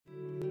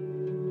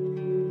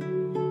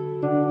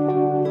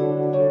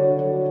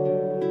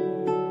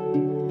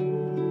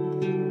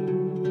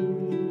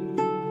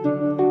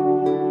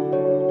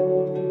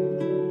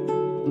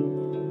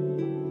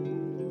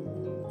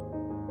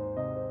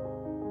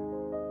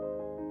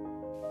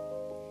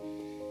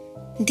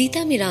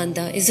Dita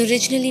Miranda is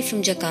originally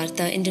from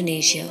Jakarta,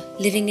 Indonesia,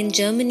 living in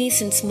Germany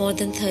since more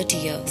than 30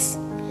 years.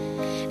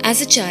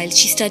 As a child,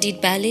 she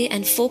studied ballet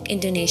and folk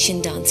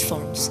Indonesian dance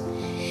forms.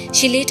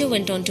 She later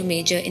went on to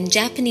major in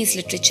Japanese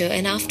literature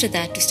and after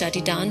that to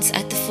study dance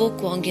at the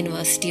Folk Wong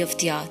University of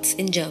the Arts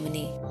in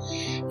Germany.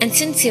 And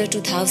since year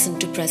 2000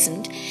 to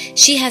present,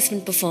 she has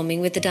been performing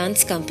with the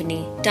dance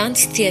company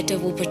Dance Theatre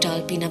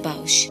Wuppertal Pina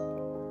Bausch.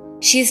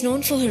 She is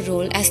known for her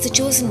role as the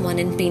chosen one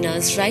in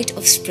Pina's Rite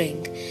of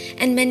Spring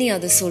and many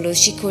other solos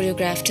she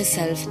choreographed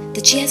herself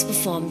that she has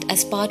performed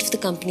as part of the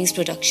company's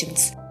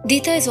productions.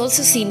 Dita is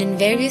also seen in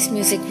various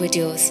music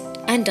videos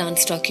and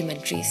dance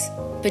documentaries,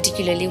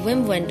 particularly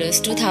Wim Wenders'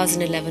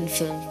 2011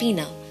 film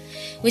Pina,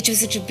 which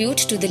was a tribute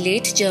to the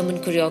late German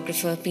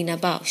choreographer Pina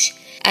Bausch,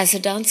 as her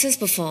dancers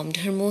performed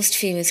her most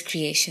famous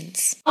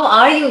creations. How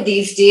are you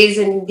these days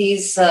in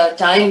these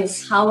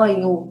times? How are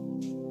you?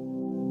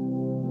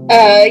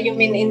 You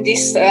mean in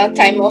this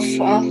time of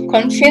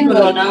confinement?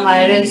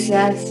 Coronavirus,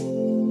 yes.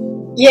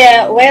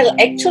 Yeah, well,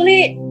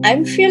 actually,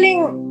 I'm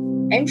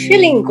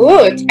feeling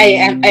good.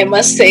 I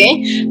must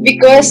say,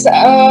 because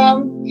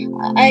I'm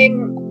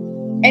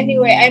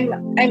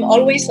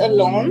always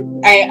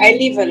alone. I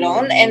live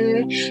alone,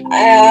 and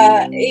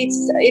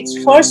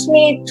it's forced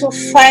me to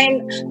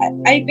find.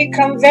 I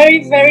become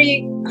very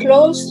very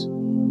close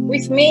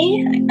with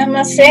me, I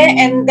must say,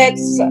 and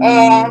that's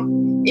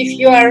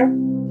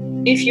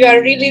if you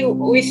are really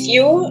with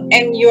you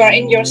and you are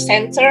in your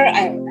center,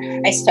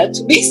 I start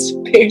to be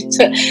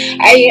spiritual.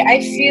 I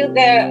feel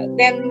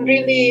then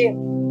really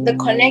the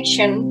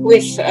connection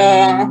with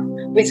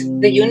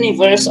the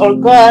universe or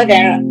God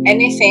or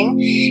anything.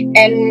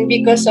 And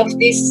because of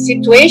this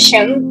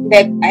situation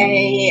that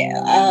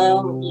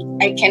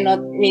I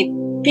cannot meet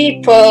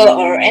people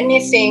or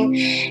anything,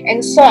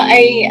 and so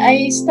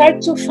I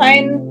start to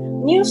find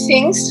new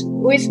things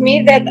with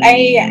me that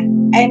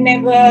I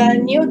never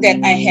knew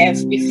that I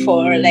have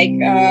before. Like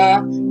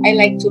I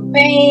like to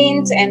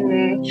paint,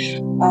 and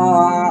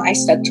I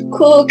start to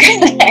cook.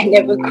 I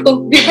never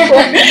cooked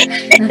before.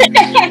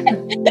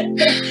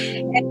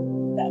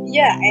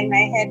 and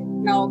I had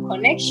now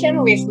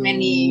connection with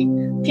many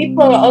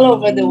people all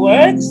over the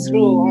world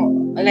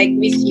through, like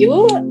with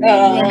you.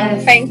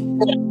 Yes.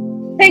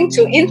 Thanks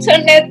to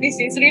internet, this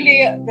is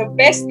really the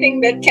best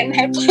thing that can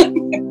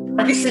happen.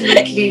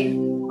 Absolutely.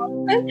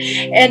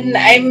 And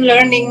I'm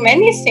learning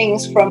many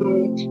things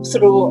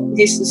through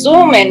this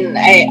Zoom, and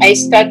I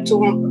start to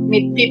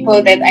meet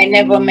people that I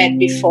never met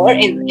before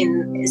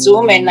in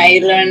Zoom, and I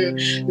learn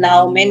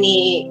now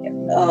many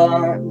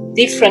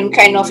different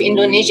kind of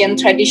Indonesian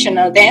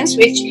traditional dance,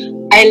 which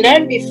I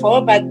learned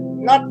before, but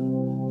not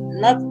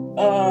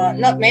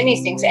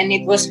many things, and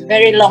it was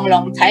very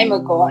long time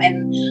ago,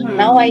 and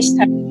now I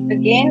start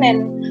again,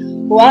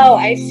 and wow,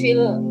 I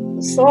feel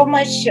so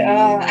much.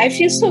 I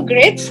feel so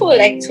grateful.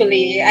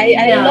 Actually,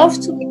 I love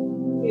to be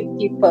with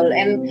people,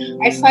 and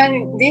I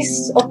find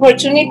this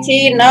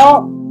opportunity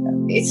now.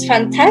 It's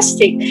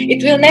fantastic.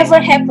 It will never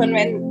happen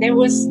when there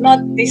was not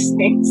these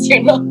things,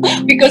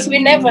 because we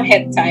never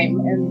had time.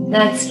 And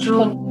that's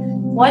true.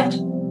 What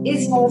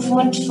is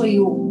movement for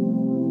you?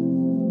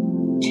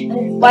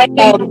 Why do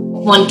you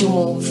want to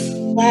move?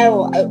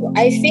 Wow,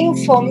 I think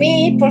for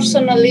me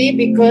personally,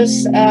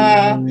 because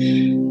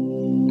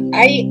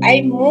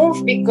I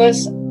move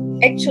because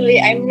actually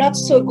I'm not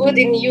so good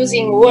in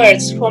using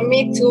words. For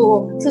me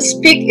to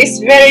speak is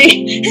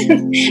very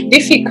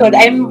difficult.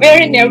 I'm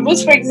very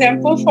nervous, for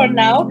example, for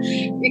now,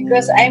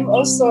 because I'm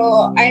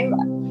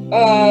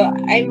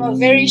a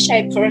very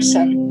shy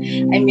person.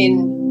 I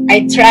mean,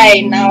 I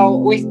try now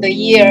with the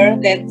year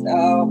that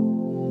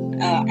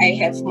I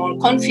have more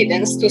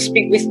confidence to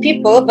speak with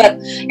people, but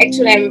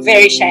actually I'm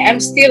very shy. I'm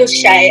still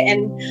shy,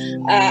 and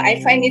I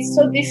find it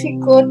so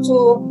difficult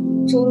to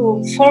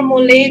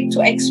formulate,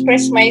 to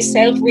express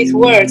myself with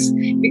words,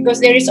 because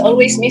there is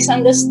always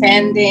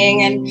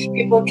misunderstanding, and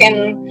people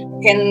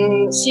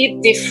can see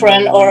it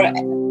different, or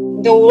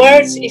the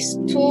words is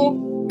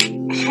too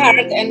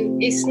hard,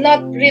 and it's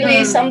not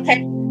really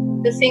sometimes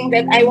the thing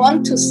that I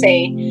want to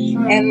say.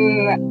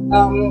 And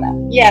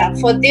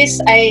for this,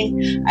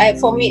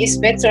 for me it's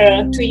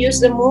better to use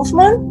the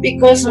movement,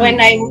 because when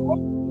I move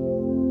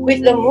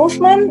with the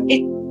movement,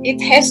 it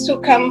has to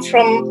come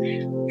from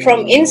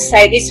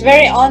inside. It's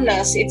very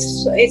honest.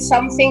 It's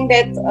something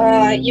that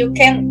you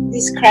can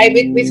describe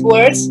it with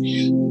words.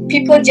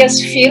 People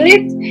just feel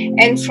it,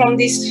 and from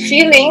this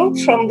feeling,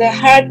 from the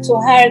heart to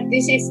heart,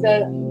 this is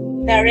the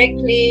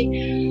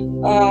directly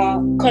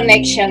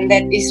connection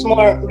that is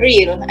more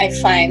real, I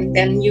find,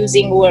 than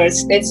using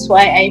words. That's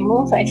why I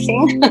move, I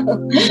think.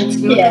 It's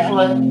beautiful.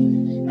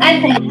 And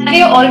have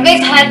you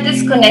always had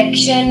this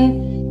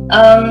connection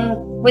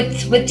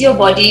with your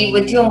body,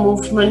 with your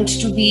movement,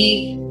 to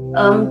be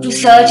to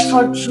search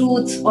for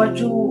truth, or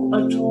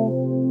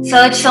to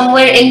search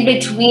somewhere in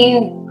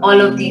between all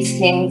of these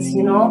things?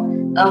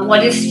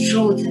 What is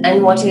truth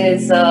and what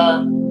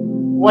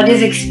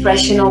is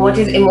expression, or what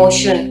is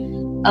emotion?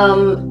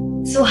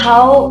 So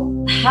how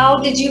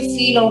did you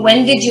feel, or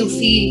when did you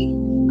feel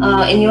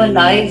in your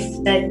life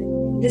that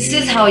this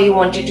is how you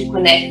wanted to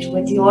connect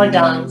with your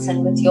dance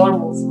and with your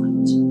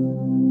movement?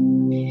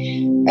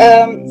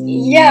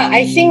 Yeah,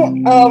 I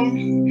think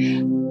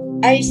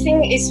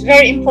it's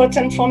very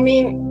important for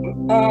me.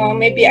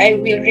 Maybe I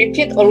will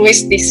repeat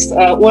always this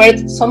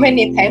word so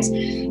many times.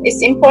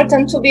 It's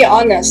important to be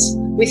honest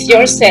with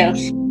yourself,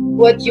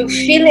 what you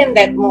feel in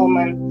that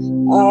moment.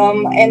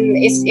 And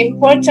it's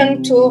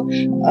important to,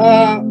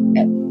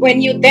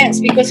 when you dance,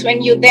 because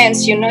when you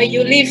dance, you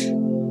live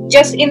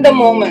just in the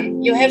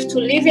moment. You have to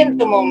live in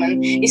the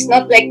moment. It's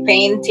not like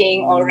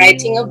painting or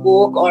writing a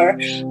book or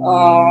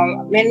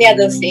many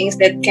other things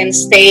that can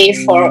stay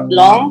for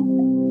long.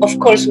 Of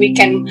course, we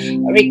can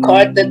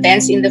record the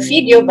dance in the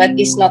video, but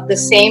it's not the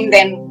same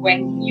than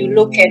when you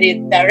look at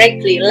it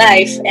directly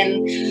live.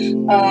 And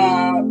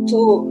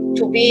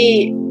to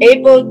be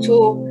able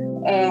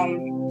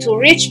to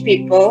reach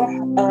people,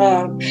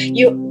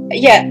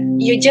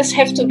 you just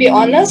have to be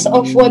honest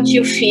of what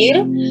you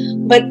feel.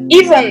 But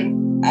even,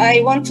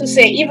 I want to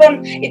say,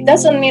 even it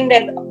doesn't mean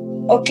that,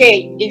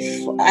 okay,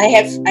 if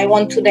I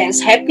want to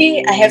dance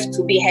happy, I have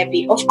to be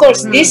happy. Of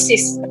course, this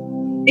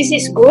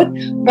is good,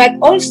 but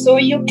also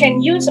you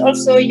can use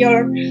also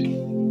your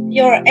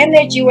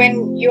energy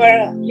when you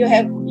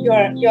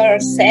are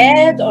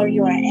sad or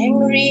you are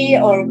angry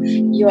or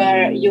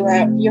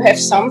you have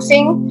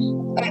something.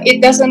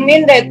 It doesn't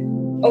mean that,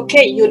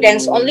 okay, you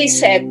dance only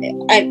sad.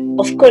 And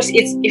of course,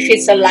 if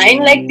it's a line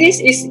like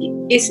this, is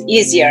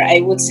easier, I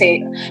would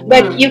say.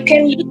 But you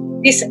can use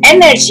this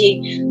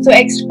energy to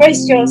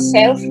express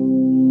yourself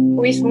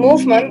with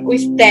movement,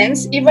 with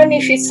dance, even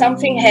if it's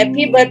something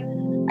happy. But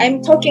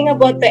I'm talking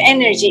about the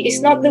energy.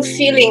 It's not the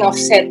feeling of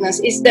sadness.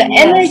 It's the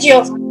energy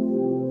of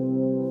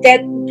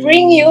that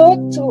bring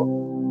you to.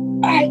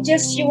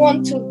 You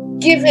want to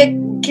give it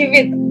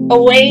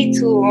away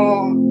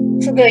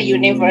to the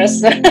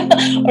universe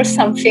or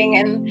something.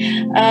 And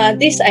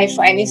this I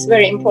find is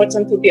very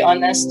important, to be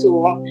honest,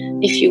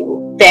 if you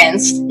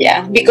dance,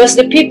 because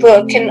the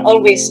people can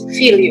always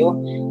feel you.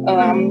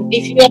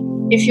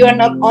 If you are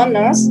not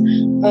honest,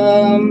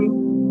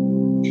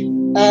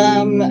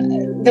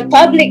 the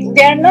public,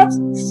 they are not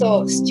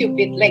so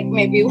stupid like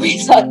maybe we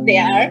thought they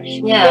are,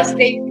 because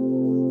they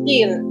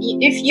feel.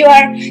 If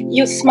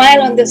you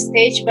smile on the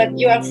stage but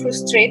you are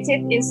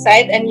frustrated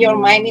inside and your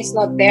mind is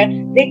not there,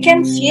 they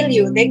can feel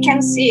you, they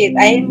can see it.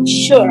 I am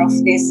sure of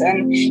this.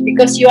 And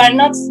because you are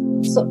not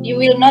so, you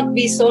will not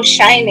be so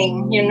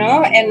shining,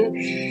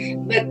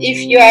 but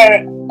if you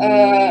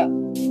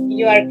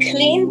are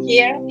clean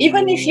here,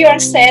 even if you are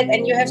sad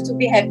and you have to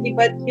be happy,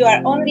 but you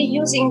are only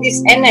using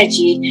this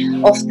energy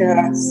of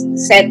the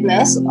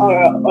sadness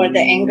or the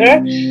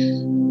anger,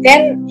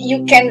 then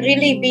you can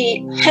really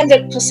be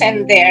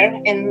 100% there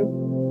and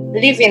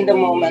live in the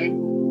moment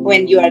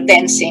when you are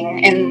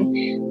dancing.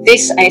 And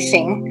this, I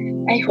think,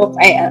 I hope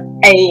I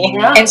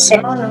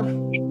answered.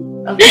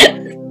 Okay.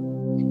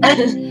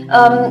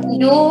 And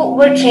you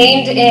were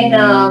trained in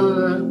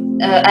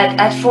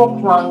at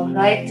Folkwang,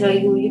 right?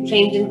 You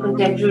trained in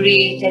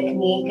contemporary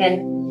technique,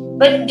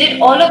 but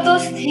did all of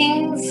those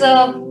things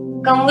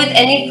come with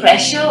any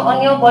pressure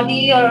on your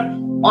body or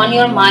on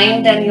your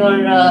mind and your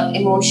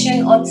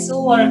emotion also,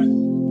 or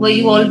were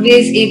you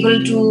always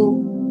able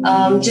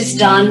to just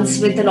dance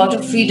with a lot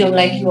of freedom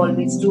like you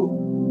always do?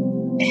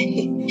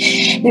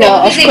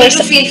 No, of course. Able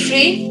to feel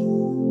free?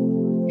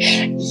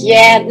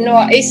 Yeah,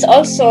 no, it's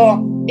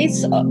also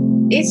it's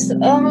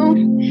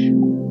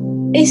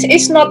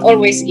not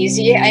always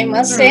easy, I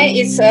must say.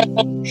 It's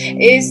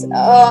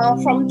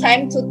from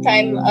time to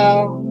time.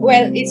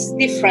 Well, it's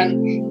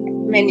different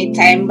many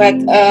times, but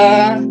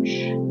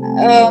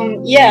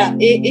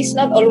it's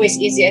not always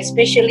easy,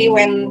 especially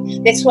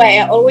when. That's why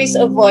I always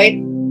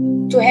avoid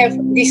to have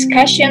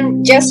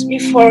discussion just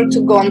before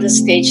to go on the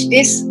stage.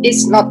 This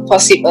is not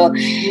possible,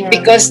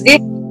 because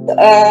this.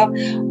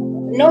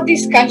 No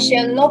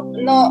discussion,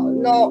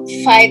 no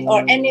fight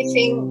or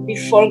anything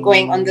before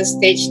going on the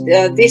stage.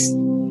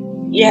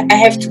 I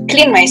have to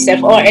clean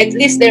myself, or at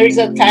least there is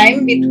a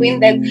time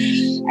between that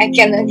I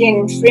can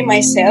again free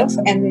myself.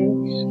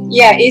 And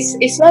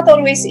it's not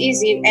always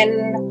easy.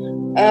 And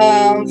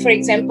for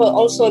example,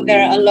 also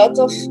there are a lot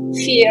of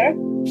fear.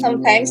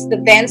 Sometimes the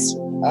dance,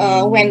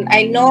 when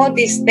I know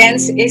this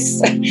dance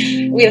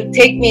will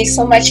take me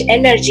so much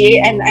energy,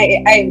 and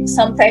I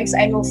sometimes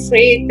I'm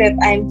afraid that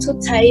I'm too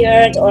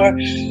tired, or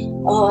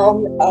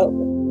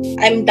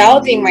I'm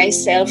doubting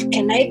myself.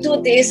 Can I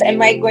do this?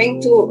 Am I going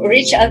to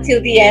reach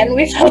until the end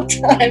without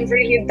I'm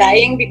really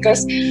dying?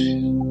 Because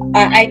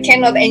I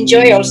cannot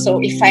enjoy also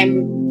if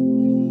I'm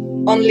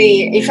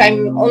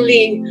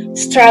only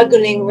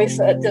struggling with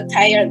the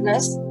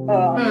tiredness.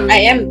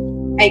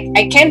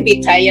 I can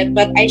be tired,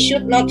 but I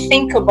should not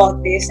think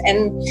about this.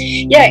 And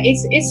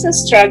it's a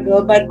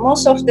struggle, but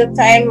most of the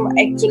time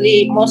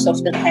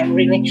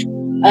really,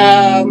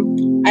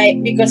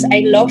 because I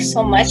love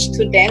so much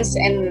to dance,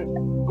 and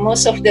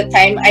most of the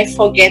time I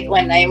forget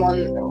when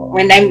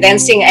I'm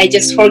dancing. I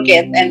just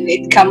forget, and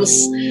it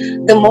comes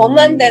the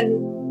moment, and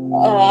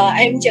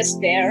I'm just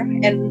there,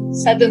 and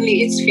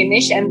suddenly it's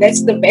finished, and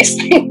that's the best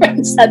thing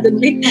when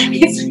suddenly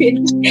it's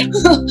finished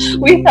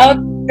without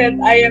that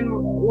I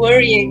am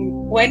worrying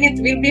when it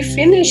will be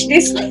finished,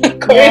 this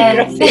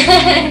choreography.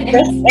 Yes.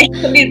 That's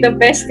actually the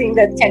best thing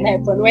that can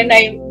happen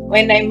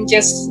when I'm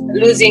just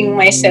losing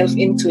myself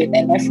into it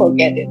and I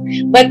forget it.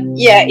 But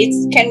yeah, it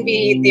can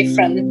be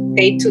different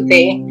day to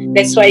day.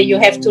 That's why I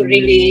have to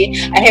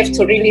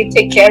really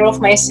take care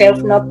of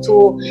myself, not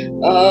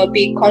to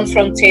be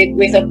confronted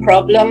with a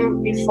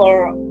problem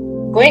before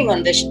going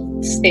on the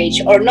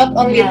stage. Or not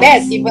only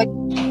that,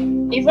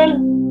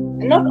 even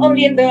not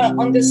only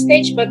on the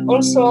stage, but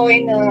also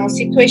in a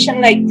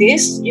situation like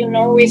this,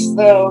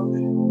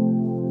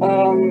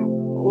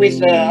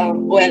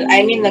 well,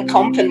 I'm in a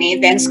company,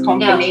 dance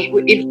company.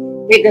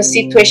 With a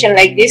situation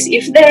like this,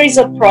 if there is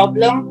a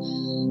problem,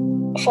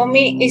 for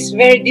me, it's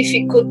very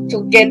difficult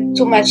to get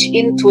too much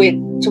into it,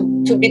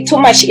 to be too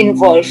much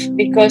involved,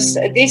 because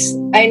this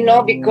I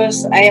know,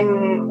 because I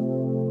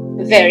am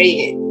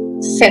very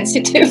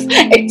sensitive.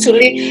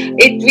 Actually,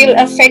 it will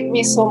affect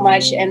me so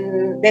much,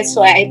 and that's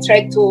why I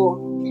try to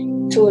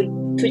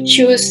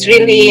choose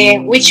really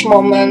which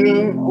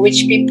moment,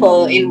 which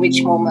people in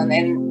which moment,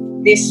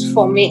 and this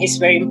for me is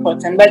very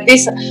important. But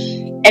this,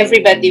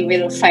 everybody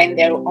will find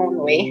their own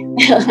way.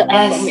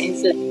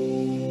 Yes.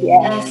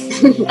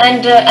 Yes.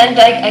 And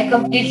I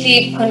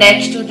completely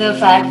connect to the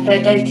fact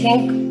that I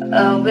think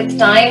with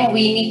time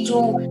we need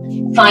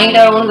to find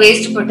our own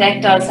ways to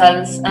protect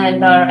ourselves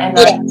and our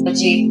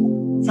energy.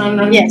 So I'm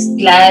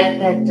glad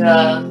that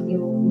you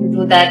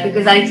do that,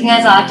 because I think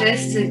as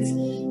artists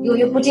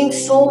you're putting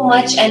so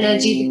much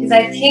energy, because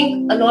I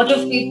think a lot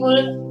of people,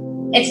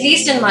 at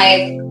least in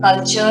my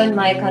culture, in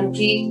my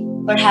country,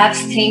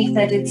 perhaps think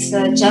that it's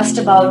just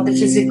about the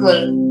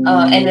physical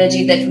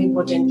energy that we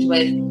put into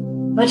it.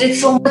 But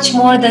it's so much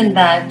more than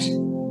that.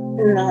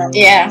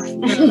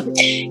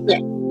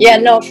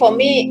 No, for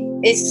me,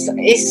 it's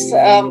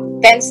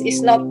dance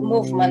is not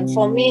movement.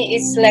 For me,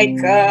 it's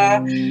like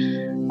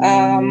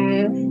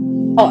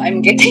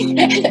I'm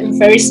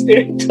very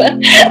spiritual.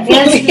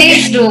 Yes,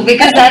 please do,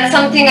 because that's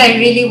something I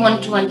really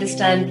want to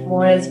understand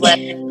more as well.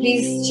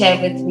 Please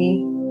share with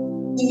me.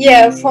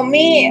 Yeah, for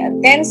me,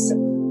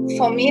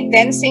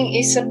 dancing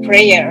is a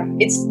prayer.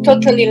 It's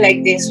totally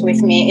like this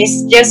with me.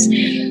 It's just,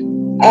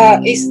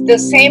 it's the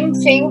same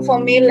thing for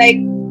me, like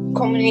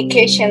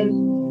communication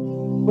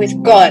with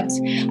God.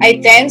 I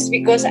dance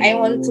because I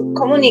want to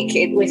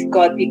communicate with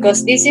God,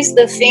 because this is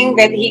the thing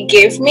that He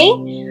gave me,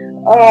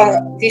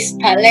 this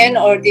talent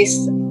or this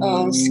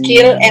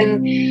skill.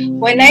 And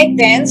when I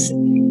dance,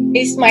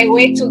 it's my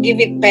way to give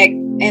it back.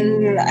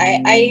 And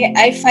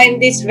I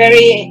find this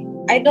very,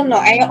 I don't know,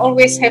 I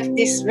always have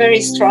this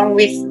very strong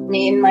with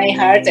me in my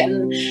heart,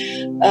 and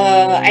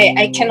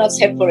I cannot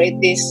separate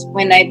this.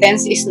 When I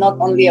dance, it's not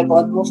only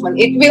about movement.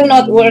 It will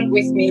not work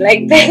with me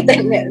like that,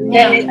 and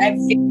then I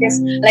feel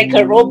just like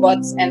a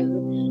robot, and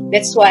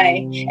that's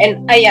why.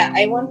 And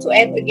I want to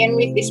add again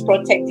with this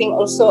protecting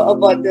also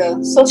about the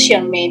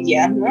social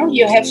media. No?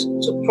 You have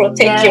to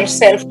protect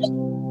yourself.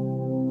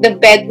 The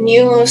bad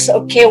news,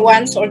 okay,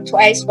 once or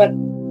twice, but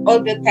all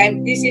the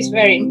time. This is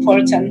very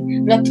important,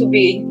 not to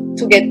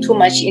get too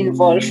much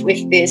involved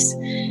with this.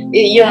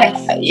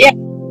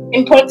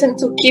 Important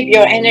to keep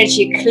your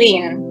energy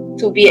clean,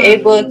 to be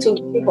able to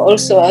give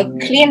also a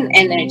clean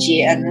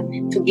energy,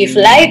 and to give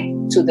light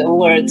to the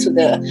world,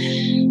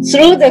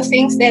 through the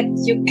things that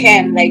you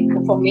can. Like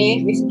for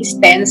me, with this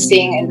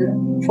dancing,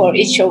 and for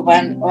each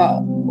one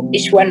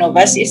of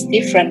us is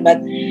different.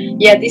 But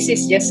this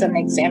is just an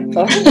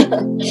example.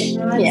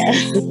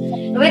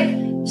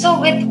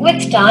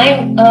 With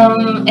time,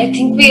 I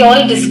think we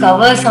all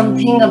discover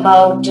something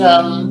about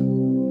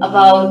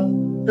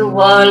the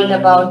world,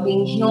 about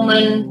being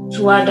human,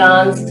 through our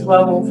dance, through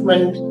our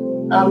movement.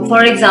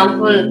 For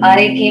example,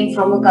 I came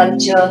from a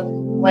culture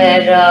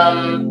where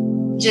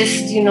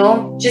just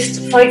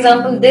for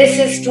example, this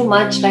is too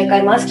much, like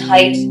I must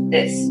hide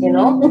this, the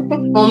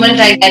moment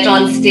I get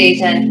on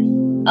stage, and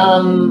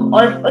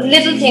or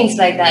little things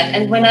like that.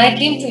 And when I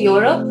came to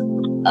Europe,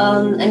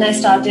 and I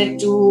started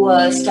to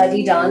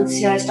study dance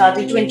here, I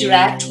started to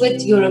interact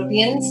with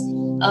Europeans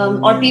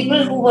or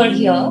people who were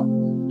here,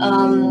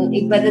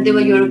 whether they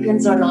were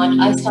Europeans or not.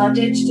 I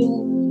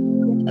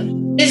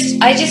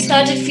just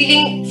started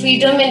feeling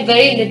freedom in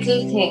very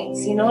little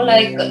things,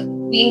 like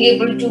being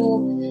able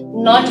to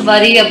not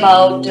worry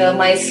about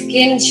my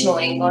skin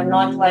showing, or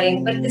not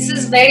worrying. But this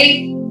is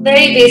very,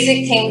 very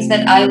basic things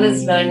that I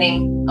was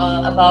learning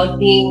about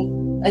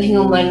being a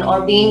human,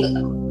 or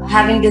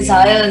having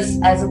desires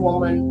as a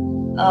woman,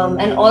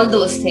 and all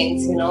those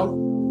things,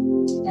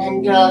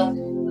 And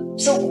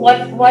so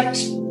what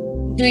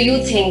do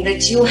you think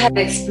that you have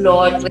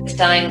explored with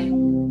time?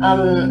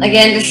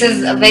 Again, this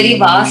is a very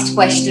vast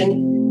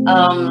question,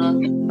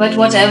 but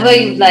whatever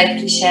you'd like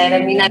to share.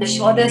 I mean, I'm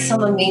sure there's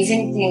some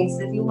amazing things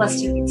that you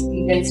must have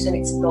experienced and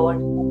explored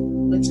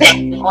with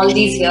time, all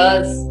these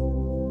years.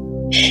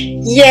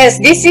 Yes,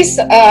 this is,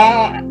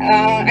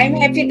 I'm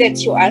happy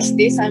that you asked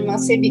this, I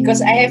must say,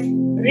 because I have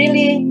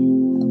really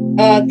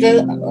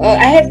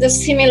I have the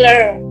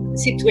similar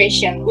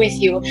situation with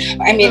you.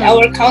 I mean,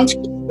 our country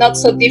is not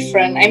so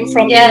different. I'm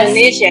from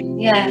Indonesia.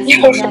 Yes.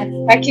 You're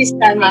from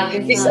Pakistan.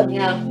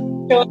 Yeah.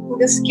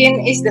 The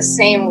skin is the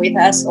same with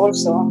us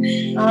also,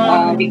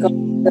 because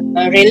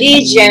the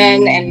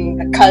religion and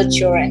the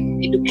culture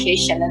and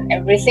education and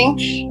everything.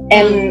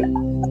 And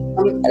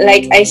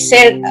like I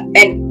said,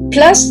 and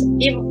plus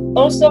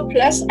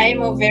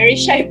I'm a very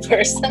shy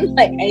person,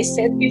 like I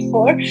said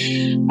before.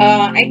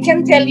 I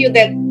can tell you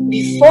that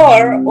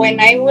before,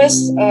 when I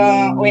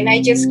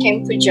just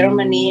came to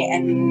Germany,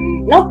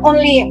 and not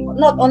only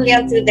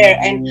until there,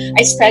 and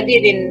I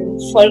studied in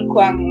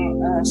Folkwang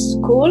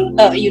school,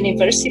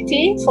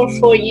 university for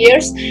 4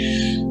 years.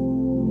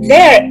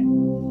 There,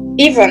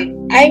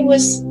 even I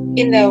was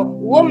in a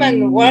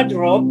woman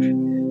wardrobe.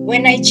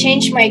 When I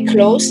changed my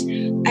clothes,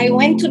 I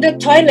went to the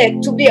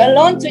toilet to be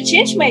alone to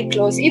change my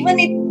clothes. Even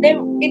it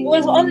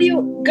was only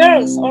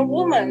girls or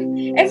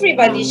women.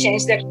 Everybody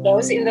changed their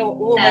clothes in the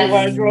woman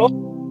wardrobe.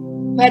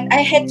 But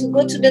I had to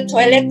go to the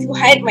toilet to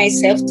hide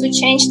myself to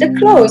change the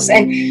clothes.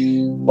 And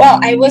wow,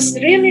 I was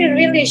really,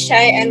 really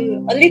shy,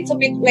 and a little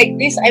bit like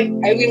this. I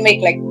will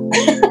make like,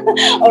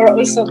 or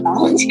also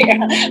down here,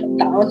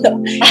 down.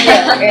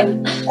 Yeah,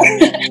 and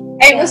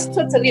I was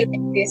totally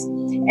like this.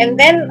 And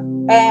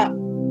then,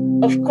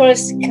 of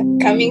course,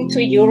 coming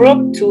to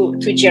Europe,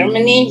 to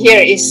Germany,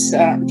 here is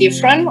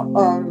different.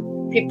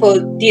 People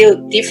deal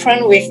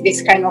different with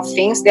this kind of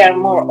things. They are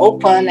more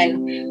open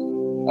and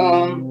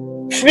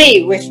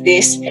free with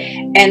this.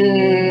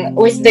 And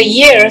with the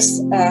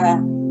years,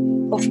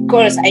 of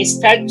course, I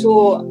start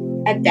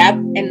to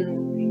adapt,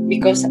 and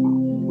because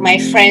my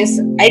friends,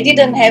 I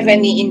didn't have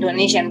any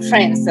Indonesian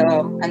friends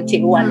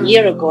until 1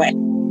 year ago.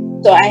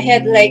 So I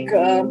had like,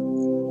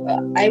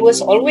 I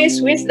was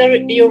always with the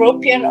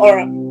European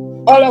or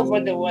all over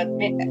the world,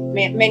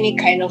 many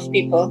kind of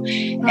people.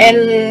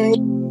 And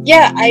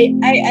yeah, I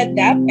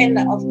adapt, and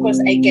of course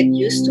I get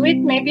used to it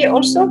maybe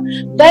also.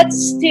 But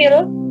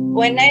still,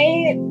 when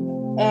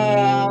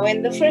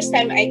the first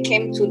time I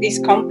came to this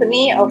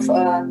company of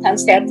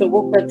Tanztheater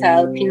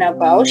Wuppertal Pina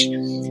Bausch,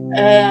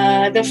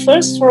 the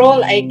first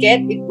role I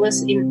get, it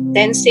was in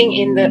dancing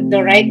in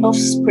the Rite of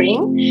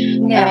Spring.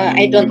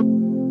 I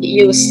don't,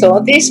 you saw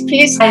this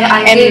piece?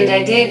 I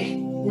did.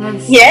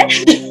 Yes. Yeah.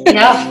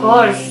 Yeah, of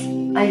course.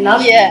 I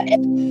love it.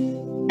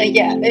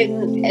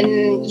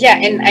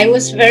 And I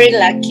was very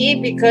lucky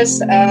because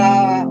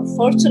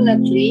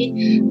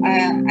fortunately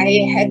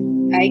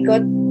I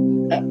got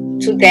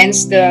to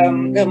dance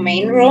the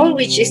main role,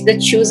 which is the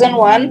chosen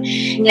one.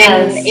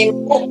 Yes.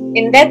 And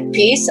in that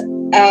piece,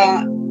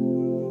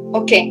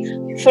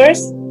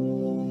 first,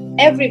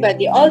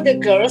 everybody, all the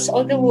girls,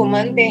 all the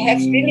women, they have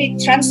really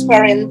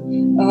transparent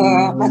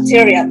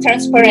material,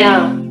 transparent.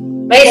 Yeah.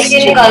 Very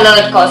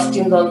skin-colored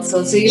costumes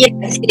also, so you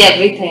can see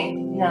everything.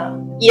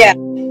 Yeah,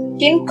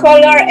 skin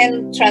color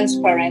and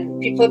transparent.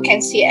 People can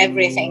see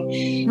everything.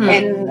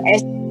 And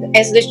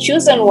as the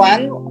chosen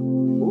one,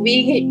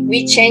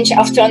 we change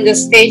after on the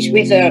stage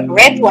with a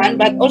red one,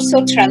 but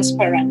also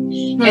transparent.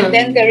 And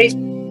then there is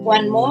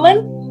one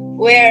moment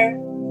where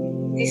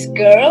this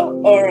girl,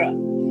 or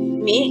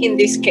me in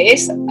this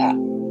case,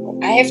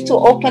 I have to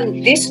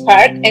open this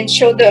part and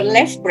show the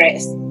left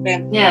breast.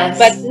 Yes.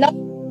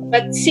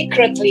 But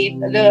secretly,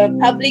 the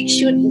public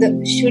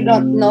should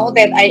not know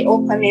that I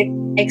open it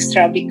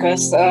extra,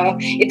 because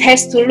it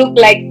has to look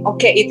like,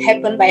 okay, it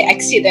happened by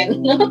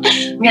accident.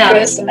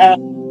 Because I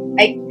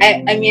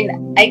mean,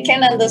 I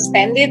can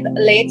understand it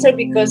later,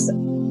 because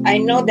I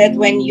know that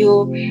when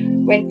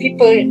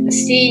people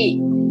see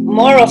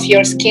more of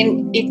your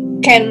skin, it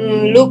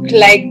can look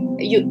like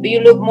you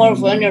look more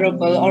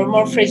vulnerable or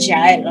more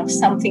fragile or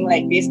something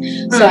like this.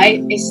 So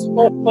it's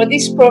for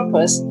this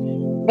purpose.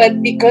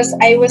 But because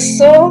I was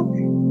so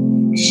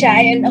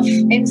shy and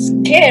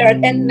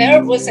scared and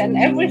nervous and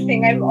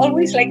everything, I'm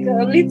always like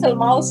a little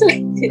mouse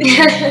like this.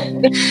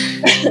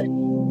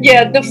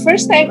 Yeah, the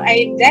first time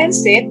I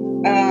danced it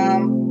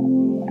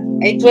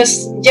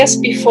was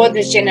just before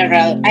the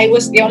general. I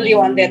was the only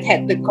one that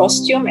had the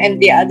costume, and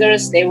the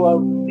others, they were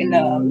in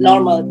a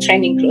normal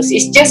training clothes.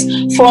 It's just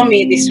for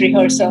me, this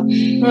rehearsal.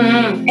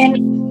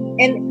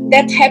 And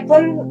that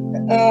happened.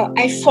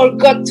 I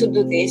forgot to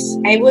do this.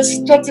 I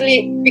was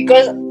totally,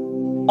 because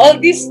all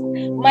this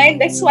mind,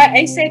 that's why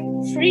I said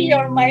free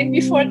your mind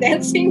before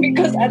dancing,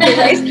 because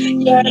otherwise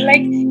you're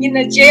like in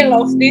a jail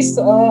of this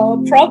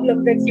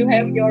problem that you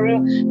have, your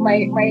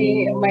my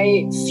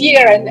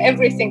fear and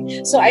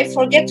everything. So I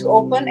forget to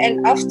open,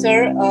 and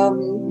after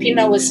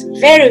Pina was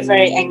very,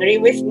 very angry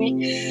with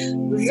me,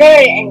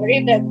 very angry,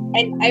 that,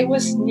 and I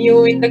was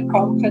new in the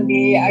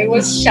company, I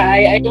was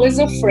shy, I was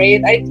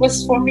afraid, it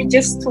was for me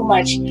just too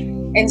much.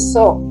 And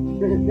so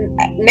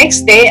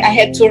next day I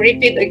had to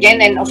repeat again,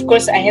 and of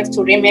course I have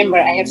to remember,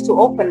 I have to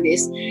open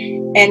this.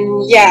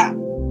 And yeah,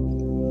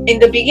 in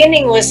the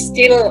beginning was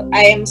still,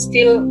 I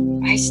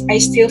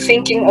still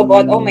thinking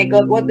about, oh my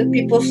God, what do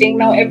people think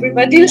now?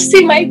 Everybody will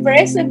see my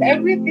breast and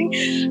everything.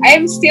 I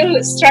am still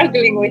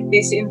struggling with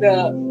this in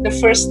the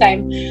first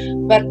time.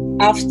 But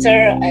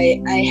after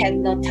I had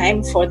no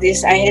time for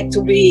this. I had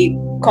to be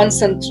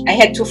constant. I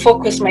had to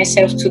focus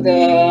myself to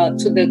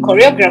the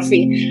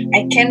choreography.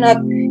 I cannot,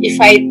 if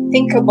I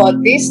think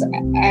about this,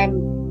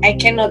 I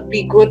cannot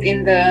be good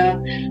in the.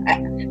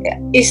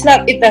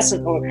 It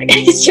doesn't work.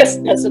 It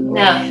just doesn't work.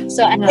 Yeah.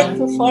 So I had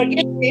to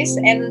forget this,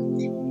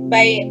 and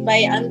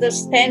by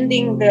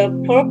understanding the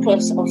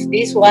purpose of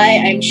this, why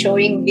I'm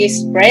showing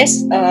this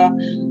press.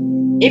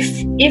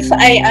 If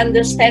I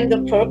understand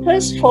the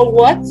purpose for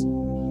what,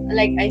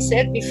 like I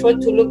said before,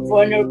 to look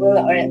vulnerable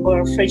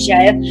or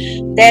fragile,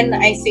 then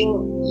I think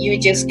you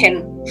just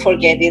can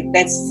forget it.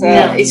 That's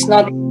it's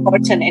not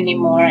important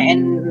anymore.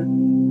 And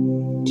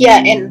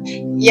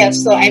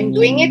so I'm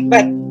doing it,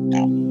 but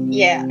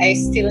I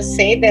still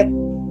say that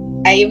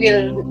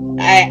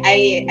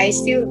I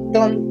still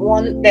don't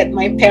want that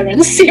my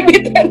parents see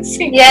me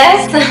dancing.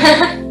 Yes.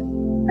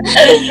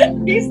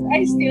 This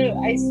I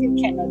still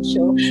cannot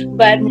show,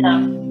 but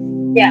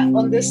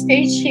on the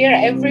stage here,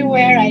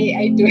 everywhere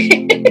I do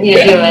it. You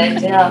do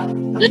it, yeah,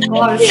 of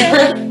course.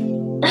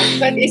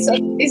 But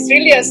it's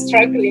really a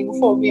struggling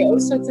for me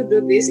also to do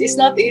this. It's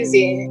not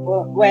easy.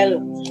 Well,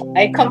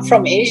 I come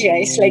from Asia.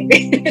 It's like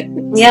this.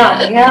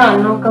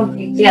 No,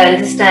 completely. I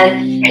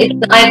understand.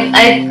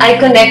 I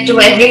connect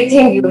to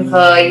everything you've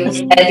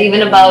said,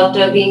 even about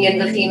being in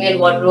the female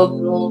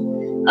wardrobe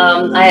room.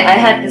 I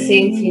had the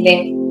same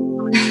feeling.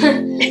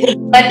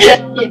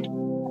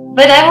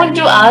 But I want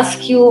to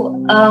ask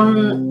you,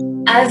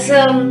 as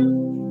a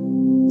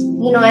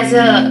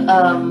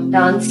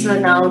dancer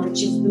now that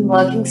you've been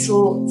working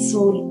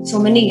so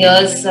many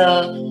years,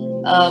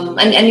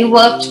 and you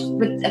worked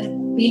with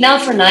Pina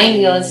for 9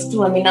 years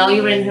too. I mean, now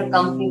you're in her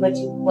company, but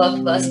you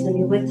worked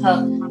personally with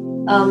her.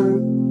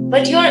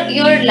 But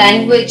your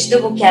language, the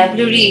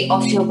vocabulary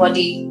of your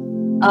body,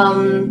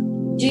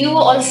 do you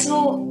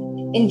also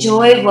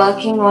enjoy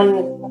working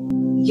on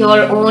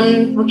your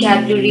own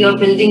vocabulary or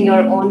building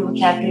your own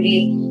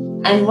vocabulary?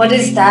 And what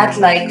is that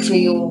like for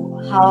you?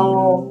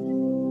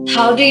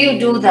 How do you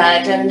do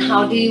that, and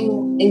how do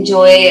you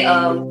enjoy,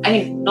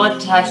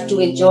 not have to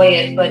enjoy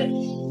it, but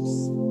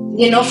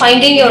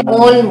finding your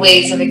own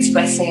ways of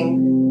expressing?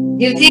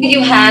 Do you think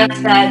you have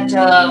that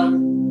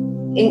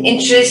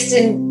interest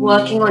in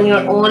working on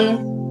your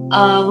own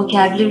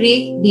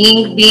vocabulary,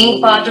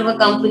 being part of a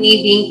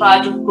company, being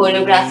part of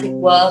choreographic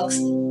works?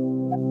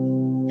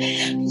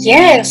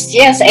 Yes.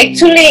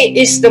 Actually,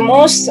 it's the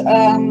most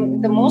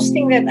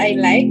thing that I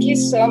like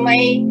is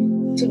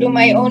to do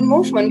my own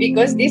movement,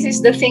 because this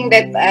is the thing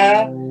that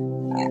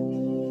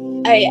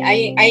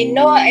I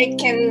know I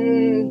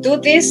can do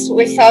this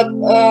without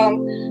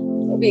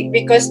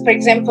because, for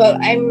example,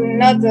 I'm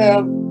not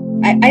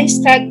I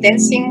start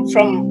dancing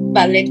from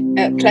ballet,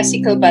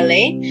 classical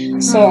ballet.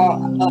 So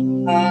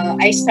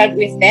I start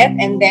with that,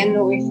 and then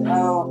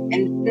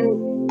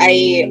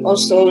I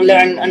also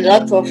learn a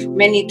lot of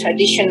many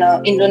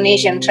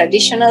Indonesian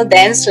traditional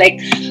dance, like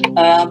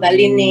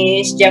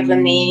Balinese,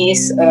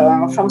 Javanese,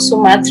 from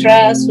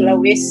Sumatra,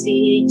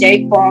 Sulawesi,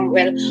 Jaipong.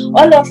 Well,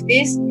 all of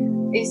this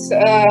is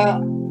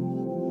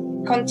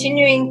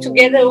continuing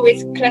together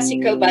with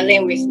classical ballet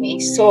with me.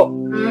 So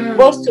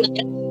both to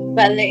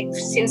ballet,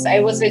 since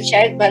I was a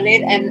child,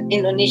 ballet and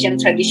Indonesian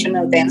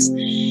traditional dance.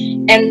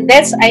 And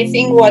that's, I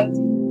think, what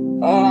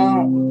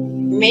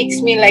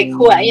makes me like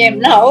who I am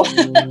now,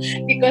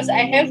 because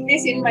I have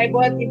this in my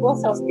body.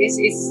 Both of this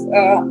is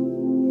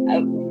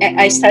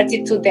I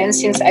started to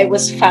dance since I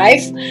was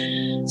 5,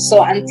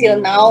 so until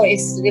now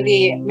it's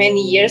really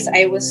many years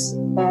I was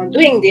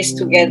doing this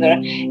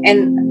together,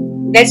 and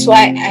that's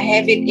why I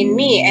have it in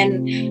me.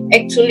 And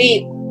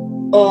actually,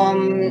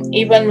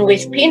 even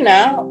with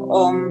Pina,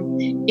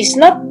 it's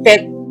not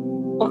that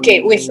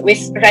with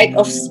Rite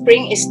of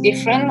Spring is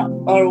different,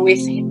 or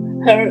with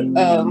her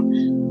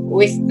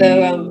with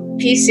the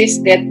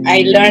pieces that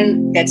I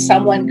learned that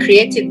someone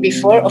created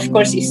before, of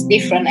course it's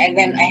different, and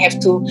then I have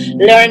to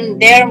learn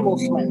their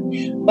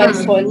movement. But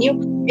for new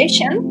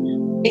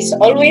creation, it's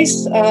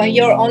always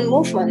your own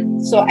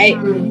movement. So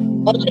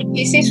all the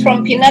pieces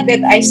from Pina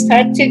that I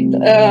started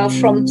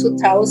from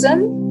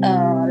 2000,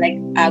 like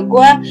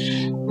Agua,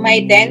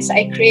 my dance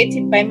I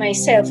created by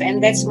myself, and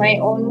that's my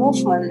own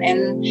movement.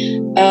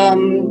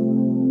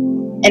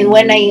 And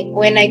when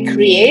I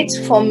create,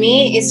 for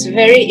me it's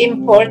very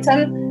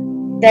important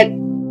that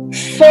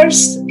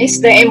first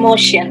is the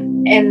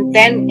emotion and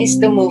then is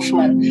the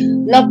movement,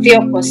 not the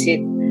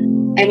opposite.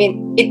 I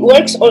mean, it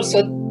works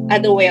also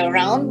other way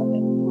around,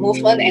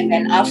 movement and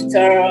then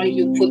after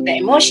you put the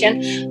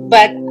emotion.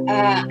 But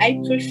I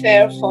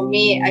prefer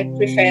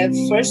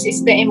first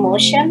is the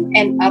emotion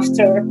and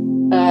after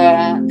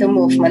the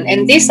movement.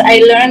 And this I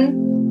learned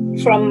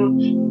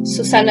from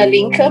Susanna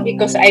Linke,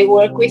 because I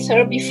worked with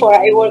her before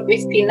I worked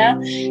with Pina,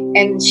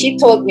 and she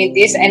told me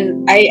this,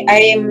 and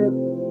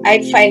I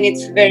find it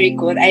very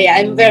good.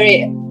 I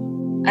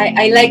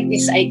like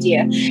this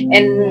idea.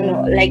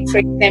 And like, for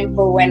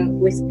example,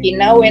 with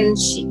Pina, when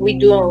we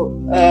do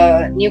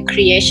new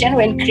creation,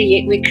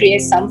 we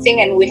create something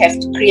and we have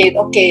to create,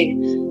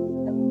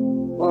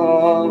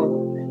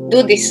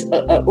 do this.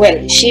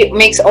 Well, she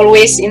makes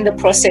always in the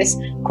process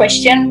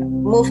question,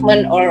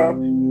 movement or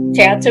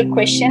theater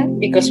question,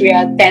 because we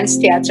are a dance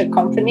theater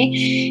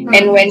company.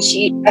 And when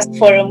she asks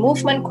for a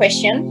movement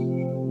question,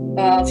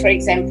 for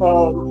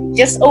example,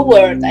 just a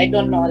word, I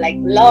don't know, like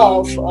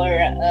love, or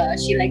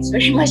she likes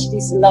very much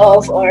this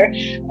love, or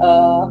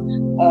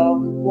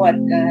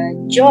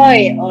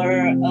joy,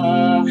 or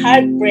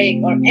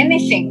heartbreak, or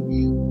anything.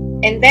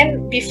 And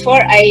then before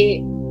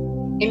I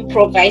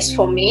improvise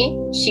for me,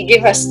 she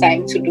gave us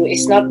time to do.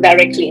 It's not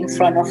directly in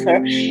front of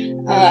her.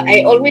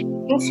 I always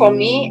think for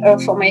me,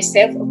 for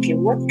myself, okay,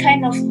 what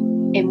kind of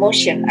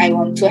emotion I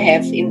want to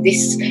have in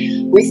this,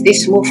 with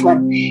this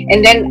movement,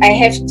 and then I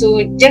have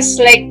to just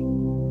like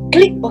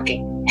click.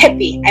 Okay,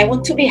 happy. I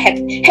want to be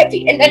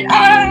happy, and then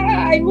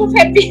I move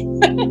happy.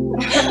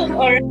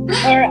 or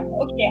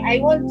okay, I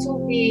want to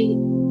be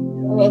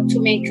to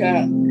make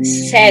a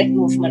sad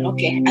movement.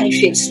 Okay, I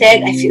feel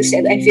sad, I feel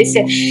sad, I feel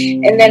sad,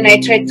 and then I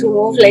try to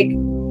move like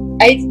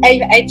I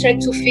try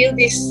to feel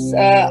this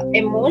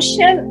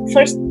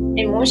first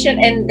emotion,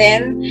 and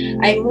then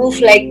I move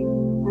like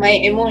my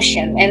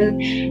emotion.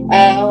 And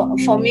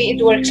for me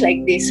it works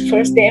like this: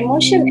 first the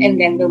emotion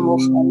and then the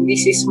movement.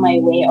 This is my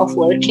way of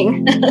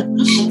working.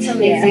 It's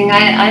amazing.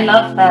 Yeah. I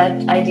love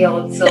that idea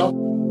also.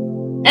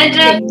 And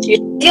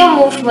your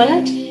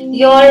movement,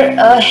 your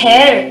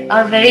hair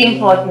are very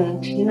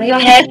important. You know, your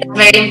hair is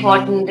very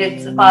important.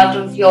 It's a part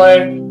of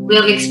your way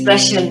of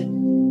expression.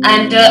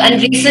 And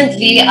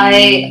recently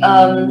I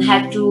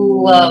had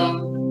to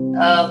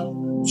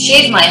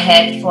shave my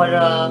head for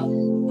a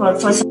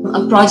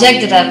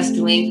project that I was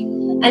doing,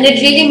 and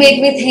it really made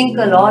me think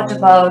a lot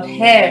about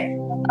hair.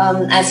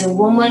 As a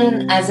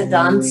woman, as a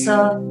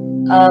dancer,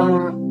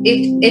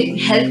 it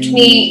helped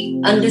me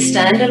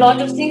understand a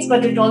lot of things,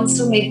 but it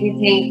also made me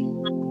think,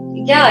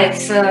 yeah,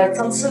 it's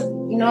also,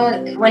 you know,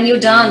 when you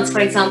dance, for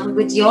example,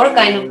 with your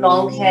kind of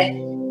long hair,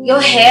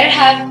 your hair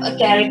have a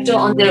character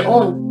on their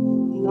own,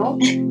 you know,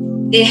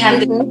 they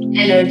have the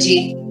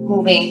energy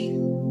moving.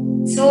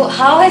 So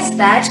how has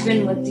that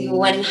been with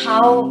you, and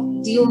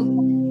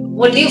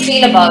what do you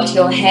feel about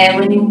your hair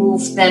when you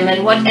move them,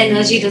 and what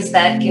energy does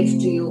that give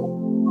to you?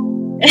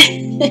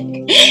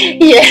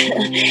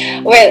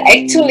 Yeah, well,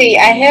 actually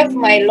I have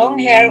my long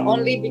hair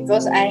only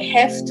because I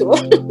have to.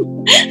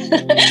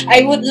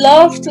 I would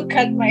love to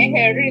cut my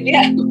hair, really,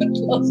 I would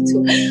love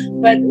to,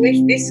 but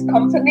with this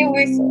company,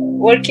 with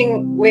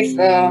working with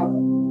a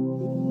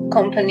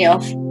company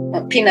of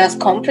Pina's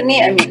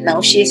company, I mean,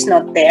 now she's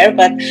not there,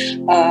 but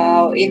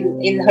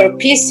in her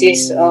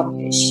pieces,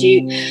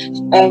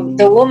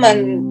 the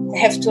woman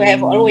have to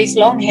have always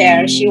long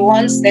hair. She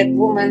wants that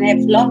woman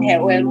have long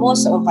hair. Well,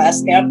 most of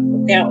us, there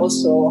are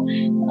also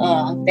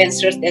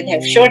dancers that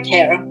have short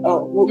hair,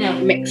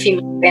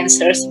 female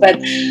dancers, but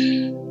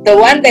the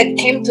one that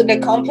came to the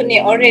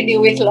company already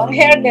with long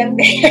hair, then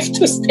they have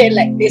to stay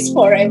like this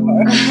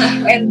forever.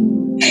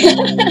 And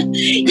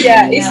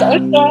it's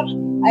also,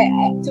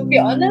 to be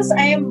honest,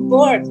 I am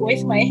bored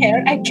with my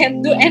hair. I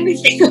can't do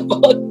anything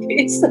about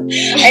this.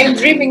 I'm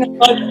dreaming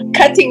about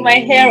cutting my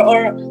hair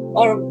or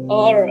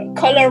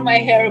color my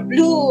hair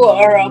blue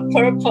or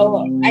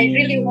purple. I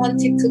really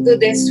wanted to do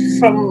this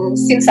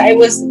since I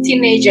was a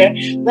teenager,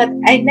 but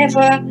I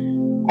never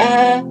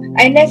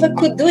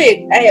could do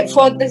it.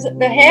 For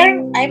the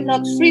hair, I'm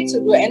not free to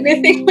do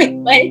anything with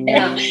my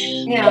hair.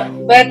 Yeah.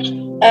 But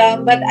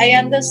I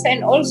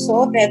understand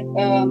also that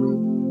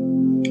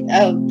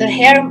the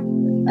hair,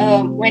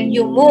 when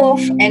you move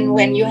and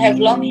when you have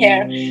long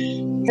hair,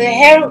 the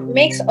hair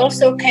makes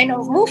also kind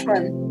of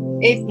movement.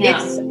 It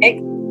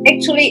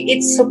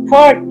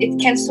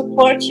can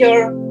support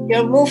your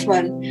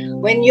movement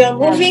when you're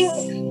moving,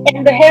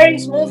 and the hair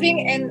is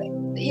moving, and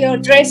your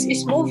dress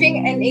is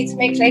moving, and it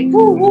makes like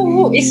woo woo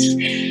woo.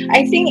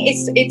 I think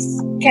it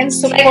can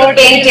support like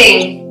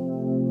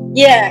painting.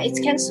 Yeah, it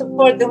can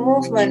support the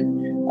movement.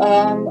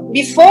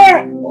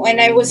 Before, when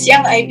I was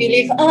young, I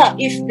believe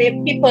if the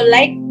people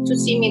like to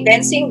see me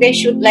dancing, they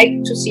should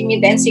like to see me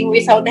dancing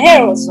without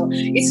hair also.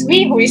 It's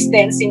me who is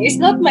dancing, it's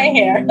not my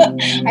hair.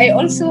 I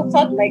also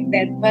thought like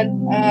that, but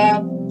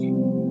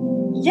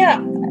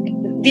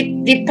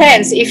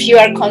depends. If you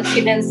are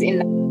confident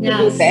enough to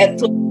do that,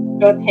 to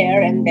short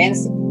hair and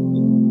dance,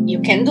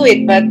 you can do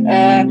it. But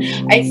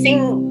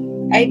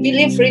I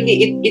believe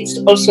really it's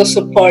also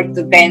support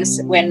the dance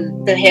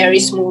when the hair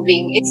is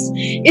moving. It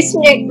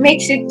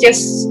makes it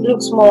just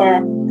looks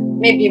more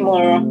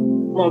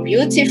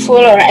beautiful,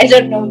 or I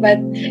don't know, but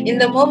in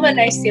the moment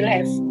I still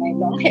have my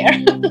long hair.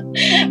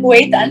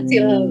 Wait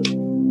until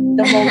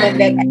the moment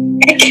that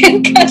I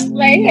can cut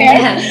my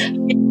hair.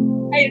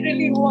 I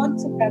really want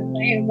to cut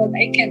my hair, but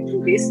I can't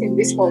do this in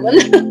this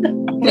moment.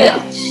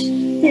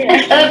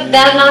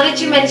 Now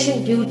that you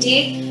mentioned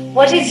beauty,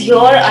 what is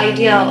your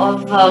idea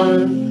of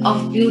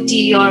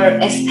beauty, your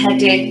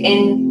aesthetic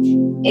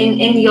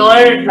in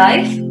your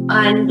life,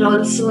 and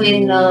also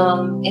in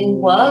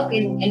work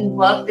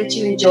that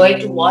you enjoy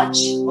to watch,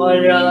 or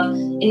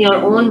in your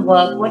own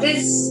work? What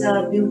is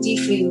beauty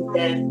for you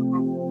there?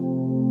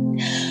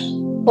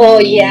 Oh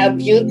yeah,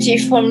 beauty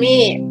for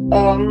me.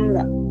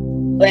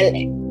 well,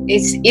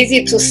 it's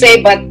easy to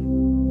say, but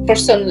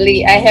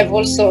personally, I have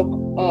also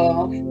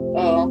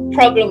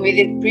problem with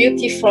it.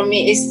 Beauty for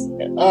me is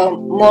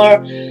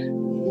more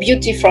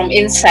beauty from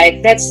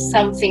inside. That's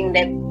something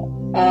that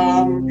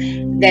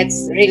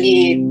that's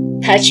really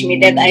touched me,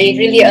 that I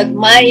really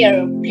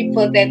admire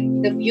people that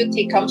the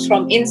beauty comes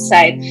from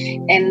inside.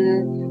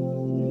 And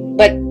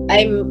but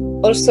I'm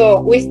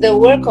also with the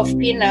work of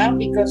Pina,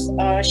 because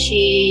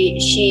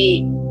she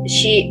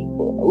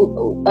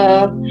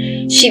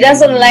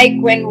doesn't like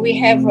when we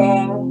have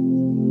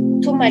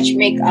too much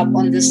makeup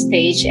on the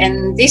stage,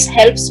 and this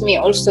helps me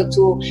also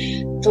to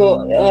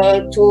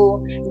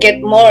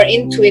get more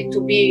into it,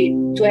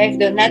 to have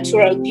the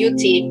natural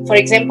beauty. For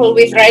example,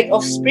 with Rite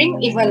of Spring,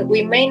 even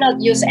we may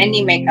not use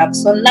any makeup,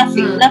 so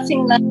nothing.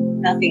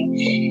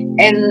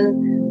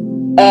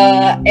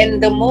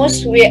 And the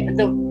most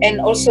and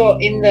also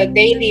in the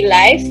daily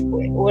life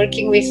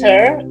working with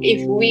her,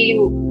 if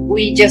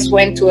we just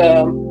went to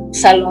a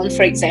salon,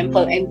 for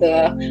example, and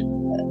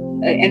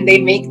they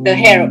make the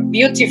hair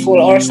beautiful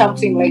or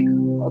something like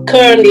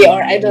curly,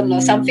 or I don't know,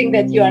 something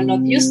that you are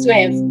not used to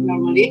have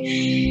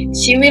normally,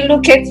 she will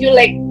look at you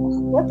like,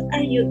 what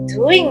are you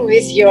doing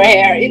with your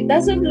hair? It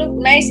doesn't look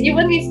nice,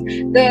 even if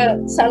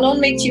the salon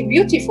makes you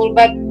beautiful,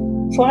 but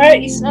for her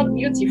it's not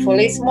beautiful.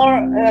 It's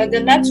more the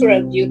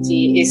natural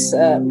beauty is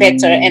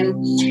better. And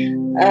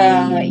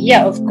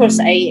yeah, of course,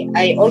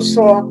 I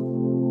also,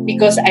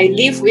 because I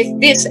live with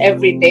this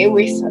every day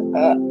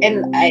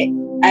and I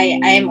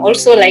am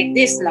also like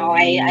this now.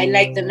 I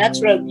like the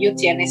natural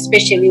beauty, and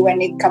especially when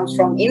it comes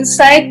from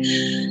inside,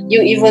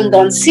 you even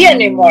don't see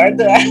anymore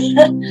the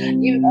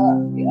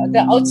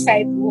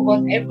outside,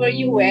 whatever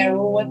you wear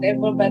or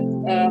whatever. But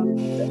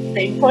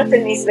the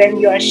important is when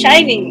you are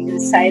shining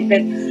inside,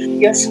 that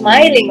you're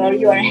smiling or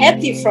you are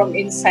happy from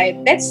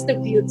inside. That's the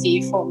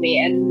beauty for me.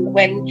 And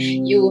when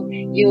you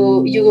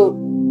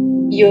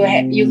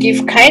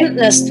give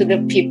kindness to the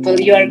people,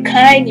 you are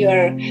kind, you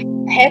are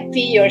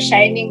happy, you're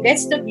shining,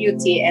 that's the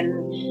beauty.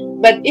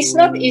 But it's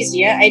not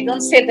easy. I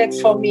don't say that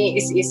for me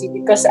it's easy,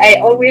 because I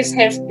always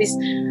have this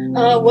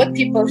what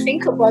people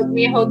think about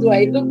me, how do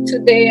I look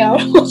today, or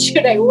what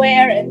should I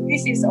wear, and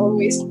this is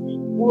always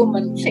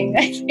woman thing.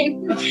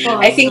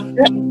 I think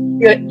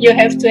you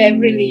have to have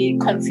really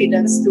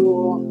confidence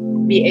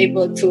to be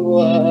able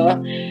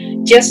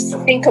to just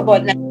think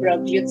about natural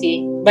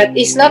beauty. But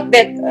it's not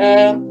that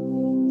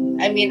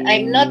I mean,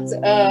 I'm not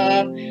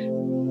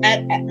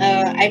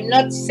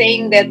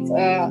saying that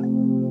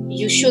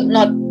you should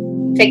not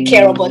take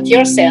care about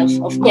yourself.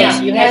 Of course,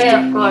 you have to.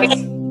 Of course.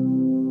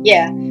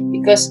 Yeah,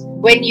 because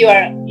when you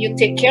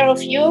take care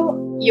of you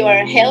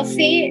are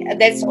healthy.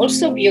 That's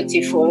also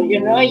beautiful. You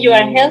know, you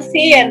are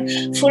healthy and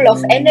full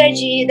of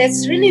energy.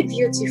 That's really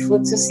beautiful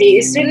to see.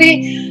 It's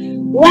really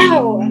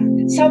wow.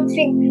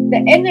 Something,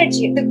 the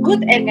energy, the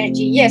good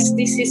energy. Yes,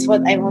 this is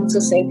what I want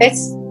to say.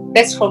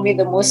 That's for me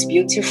the most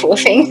beautiful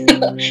thing.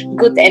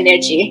 Good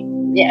energy.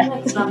 Yeah,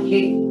 that's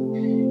lovely.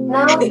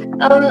 Now,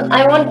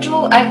 I want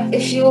to,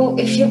 if you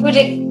could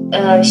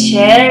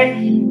share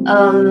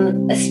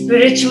a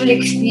spiritual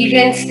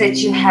experience that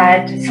you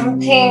had,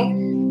 something,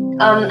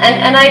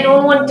 and I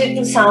don't want it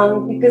to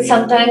sound, because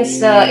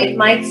sometimes it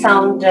might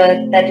sound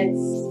that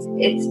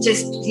it's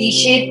just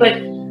cliched, but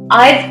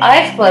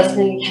I've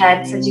personally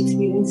had such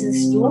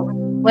experiences too,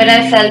 where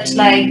I felt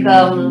like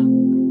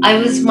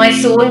my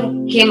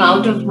soul came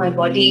out of my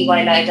body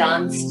while I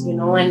danced, you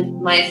know, and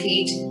my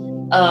feet.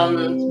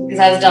 Because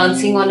I was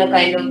dancing on a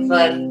kind of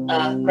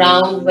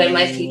ground where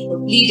my feet were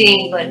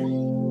bleeding, but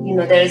you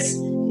know,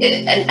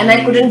 and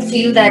I couldn't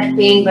feel that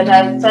pain, but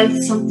I felt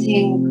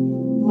something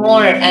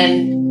more.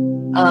 And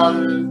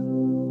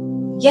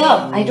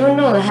yeah, I don't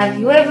know. Have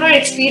you ever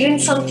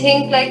experienced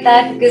something like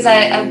that? Because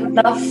I would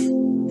love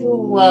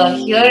to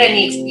hear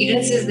any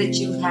experiences that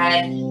you've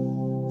had,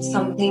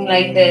 something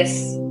like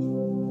this.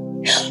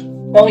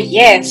 Oh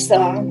yes,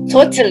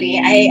 totally.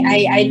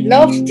 I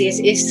love this.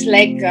 It's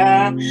like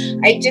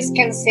I just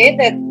can say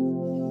that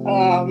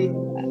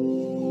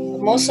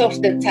most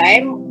of the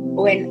time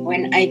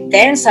when I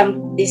dance,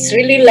 it's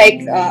really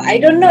like I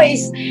don't know.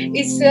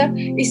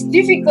 It's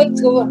difficult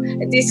to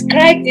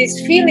describe this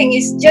feeling.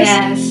 It's just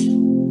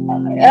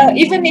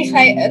even if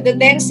the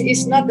dance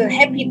is not a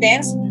happy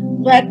dance,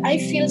 but I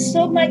feel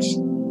so much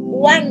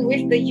one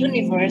with the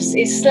universe.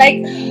 It's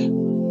like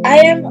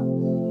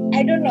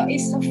I don't know,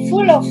 it's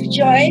full of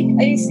joy.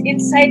 It's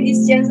inside,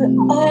 it's just,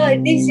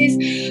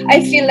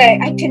 I feel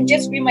like I can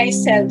just be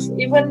myself,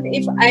 even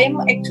if I'm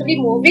actually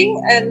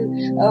moving and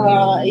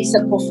it's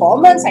a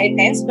performance, I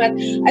dance, but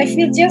I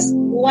feel just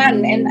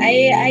one, and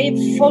I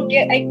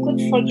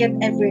could forget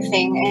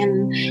everything.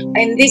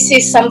 And this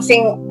is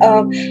something,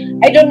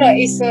 I don't know,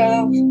 it's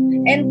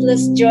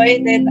endless joy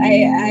that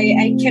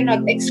I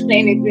cannot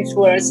explain it with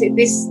words. I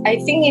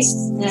think it's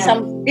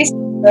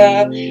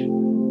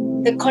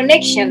the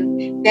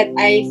connection that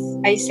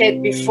I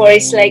said before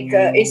is like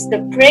it's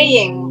the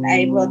praying.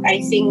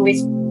 I think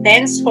with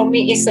dance for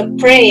me is a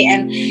pray,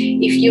 and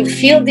if you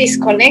feel this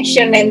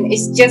connection, and it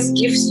just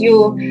gives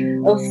you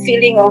a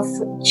feeling of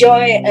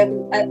joy and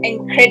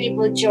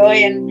incredible joy,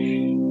 and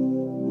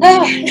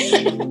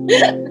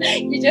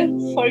you just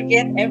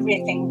forget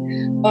everything.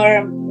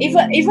 Or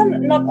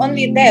even not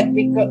only that,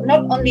 because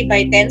not only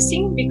by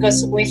dancing,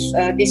 because with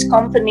this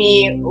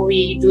company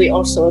we do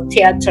also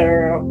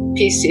theater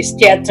pieces,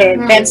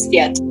 dance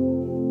theater,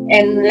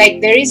 and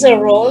like there is a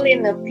role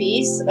in a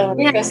piece,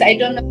 because I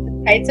don't know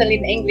the title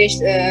in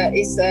English,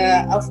 is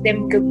Auf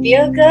dem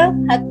Gebirge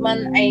hat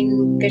man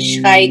ein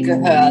Geschrei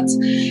gehört,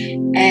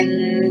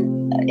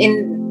 and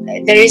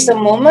there is a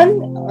moment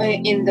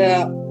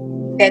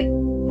that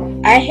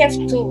I have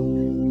to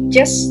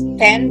just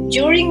stand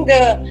during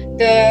the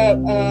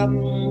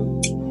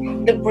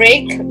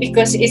break,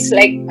 because it's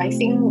like, I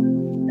think,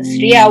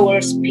 3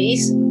 hours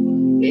piece.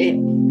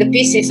 The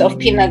pieces of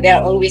Pina, they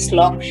are always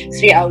long,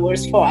 3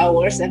 hours, 4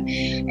 hours, and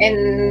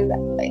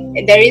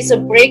there is a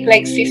break,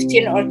 like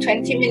 15 or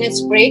 20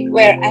 minutes break,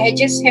 where I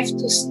just have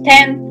to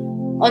stand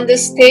on the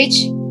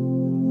stage,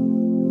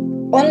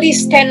 only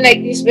stand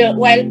like this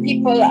while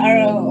people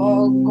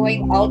are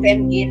going out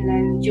and in,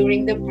 and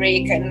during the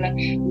break, and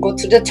go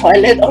to the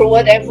toilet or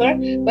whatever.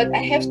 But I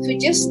have to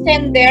just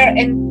stand there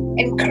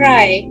and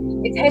cry.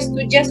 I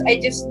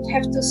just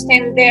have to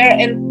stand there,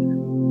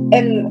 and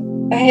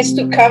it has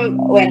to come.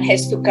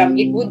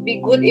 It would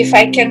be good if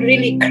I can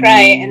really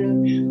cry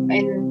and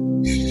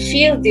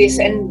feel this,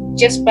 and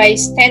just by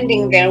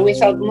standing there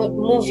without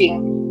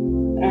moving.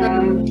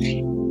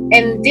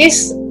 And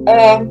this.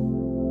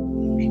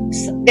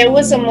 There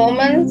was a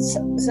moment,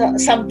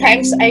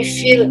 sometimes I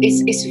feel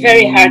it's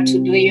very hard to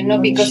do,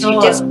 because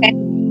you just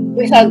stand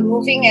without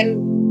moving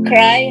and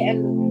cry,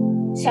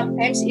 and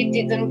sometimes it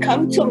didn't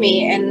come to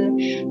me,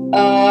 and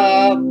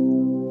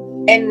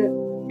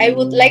I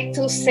would like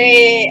to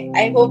say,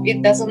 I hope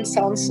it doesn't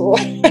sound so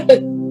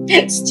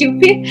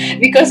stupid,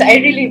 because I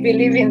really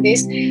believe in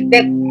this,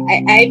 that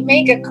I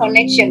make a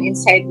connection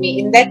inside me.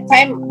 In that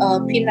time,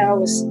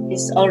 Pina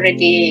is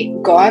already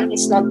gone,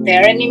 it's not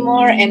there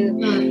anymore,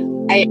 and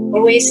I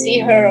always see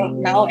her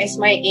now as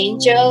my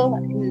angel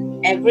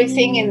in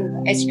everything,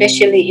 and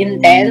especially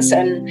in dance,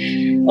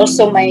 and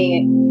also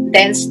my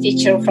dance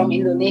teacher from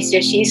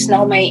Indonesia. She is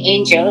now my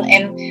angel.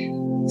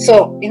 And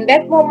so in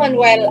that moment,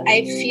 while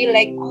I feel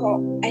like,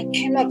 I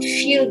cannot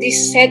feel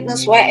this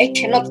sadness, why I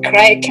cannot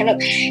cry,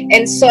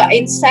 and so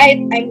inside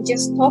I'm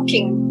just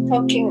talking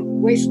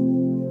with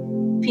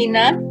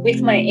Pina,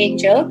 with my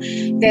angel,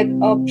 that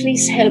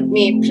please help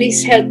me,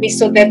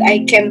 so that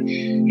I can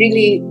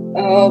really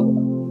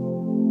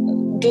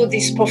do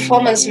this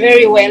performance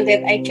very well,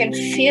 that I can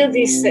feel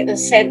this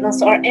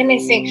sadness or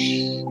anything.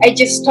 I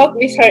just talk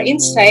with her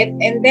inside,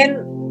 and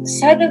then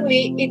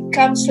suddenly it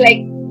comes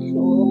like,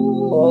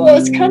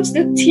 it comes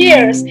the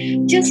tears,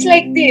 just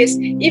like this.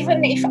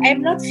 Even if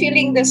I'm not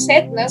feeling the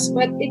sadness,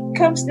 but it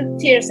comes the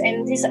tears,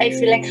 and this I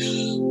feel like,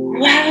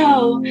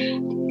 wow,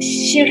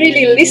 she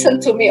really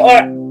listened to me, or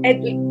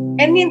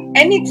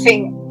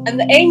anything. An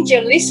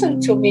angel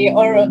listened to me,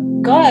 or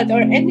God,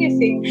 or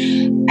anything.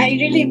 I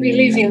really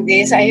believe in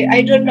this.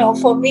 I don't know.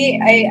 For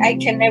me, I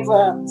can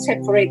never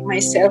separate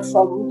myself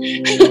from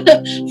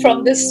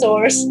from the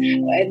source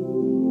and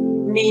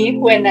me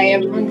when I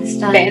am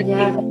dancing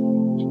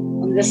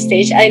on the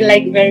stage. I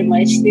like very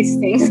much these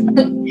things.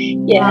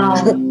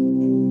 Yeah.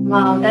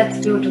 Wow, that's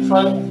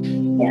beautiful.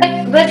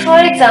 Yeah. But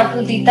for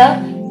example, Dita,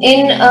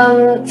 in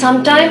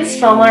sometimes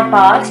from our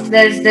past,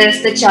 there's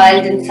the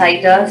child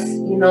inside us,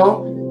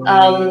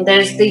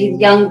 there's the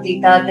young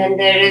Dita, then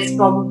there is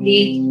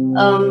probably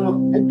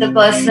the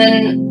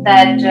person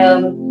that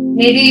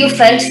maybe you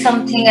felt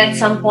something at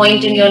some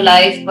point in your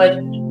life, but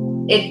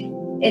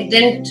it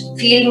didn't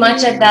feel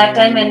much at that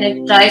time, and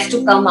it tries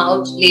to come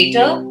out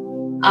later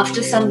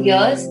after some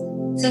years.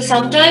 So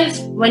sometimes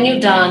when you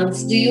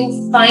dance, do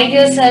you find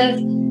yourself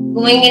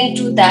going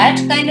into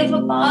that kind of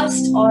a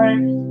past, or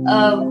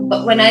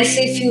but when I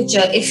say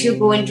future, if you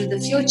go into the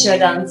future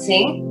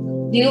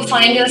dancing, do you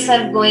find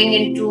yourself going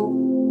into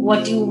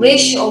what you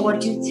wish or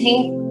what you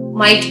think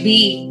might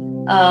be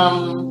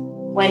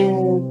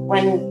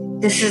when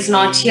this is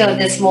not here,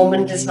 this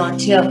moment is not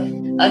here?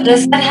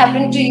 Does that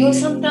happen to you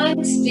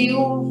sometimes? Do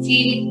you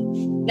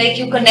feel like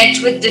you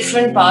connect with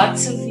different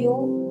parts of you?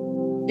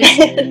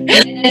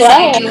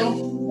 Wow.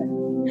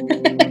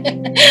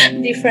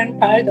 Different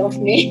part of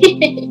me.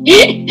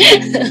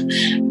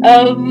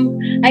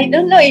 I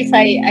don't know if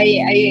I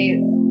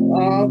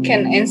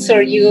can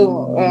answer you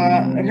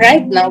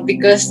right now,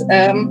 because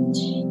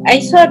I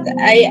thought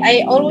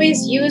I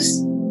always use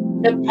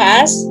the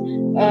past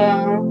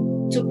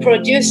to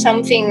produce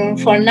something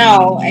for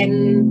now,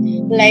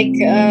 and like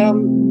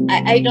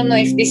I don't know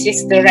if this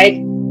is the right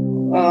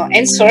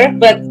answer,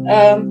 but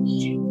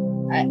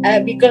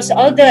because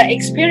all the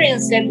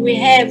experience that we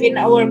have in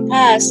our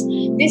past,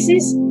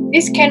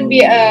 this can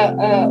be a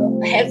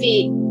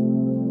heavy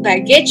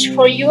baggage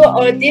for you,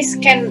 or this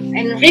can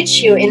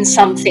enrich you in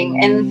something,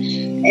 and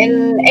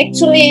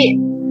actually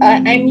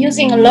I'm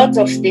using a lot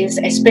of this,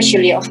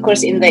 especially of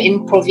course in the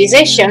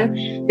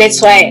improvisation.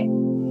 That's why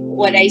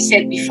what I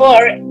said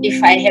before,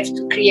 if I have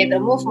to create a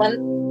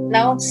movement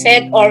now,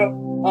 sad or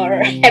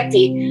or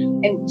happy,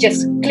 and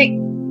just click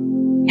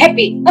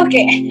happy,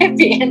 okay,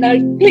 happy, and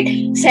I'll click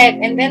sad,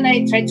 and then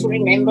I try to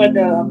remember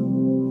the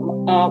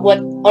what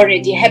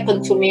already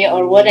happened to me,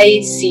 or what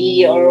I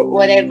see, or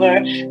whatever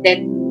that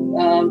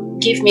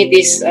give me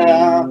this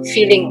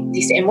feeling,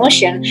 this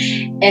emotion.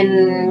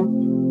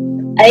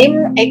 And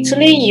I'm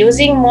actually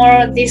using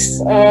more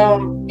this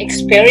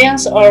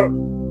experience or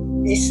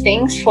these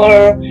things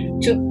for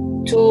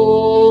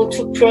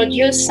to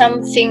produce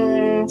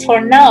something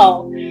for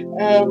now.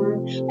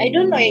 I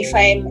don't know if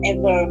I'm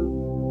ever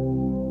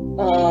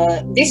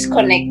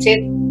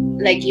disconnected,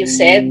 like you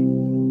said.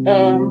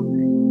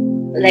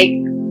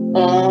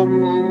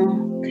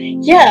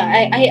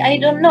 I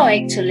don't know,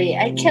 actually.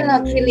 I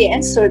cannot really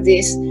answer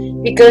this,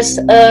 because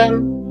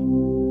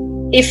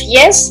if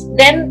yes,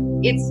 then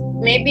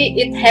maybe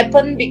it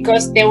happened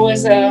because there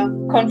was a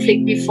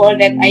conflict before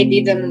that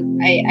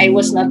I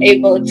was not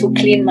able to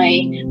clean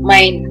my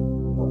mind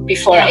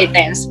before I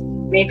danced.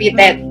 Maybe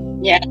that,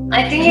 yeah.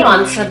 I think you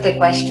answered the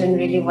question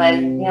really well.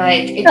 Yeah,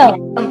 it makes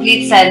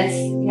complete sense.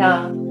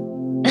 Yeah.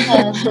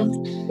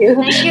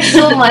 Thank you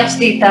so much,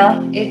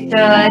 Dita.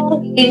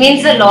 It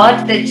means a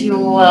lot that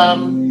you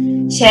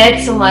shared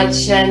so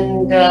much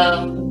and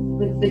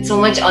with so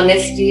much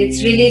honesty.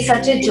 It's really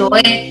such a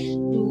joy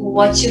to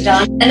watch you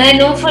dance. And I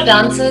know for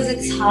dancers,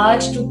 it's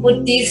hard to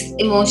put these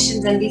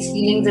emotions and these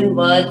feelings in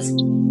words.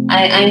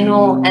 I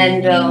know,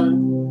 and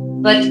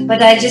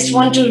but I just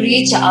want to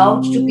reach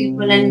out to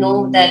people and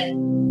know that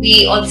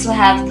we also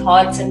have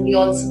thoughts and we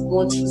also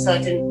go through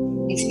certain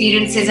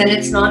experiences, and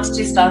it's not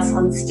just us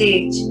on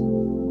stage.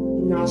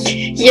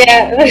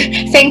 Yeah,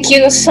 thank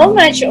you so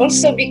much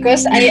also,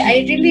 because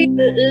I really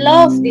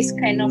love this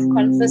kind of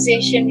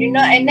conversation.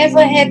 I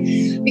never had,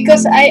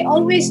 because I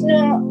always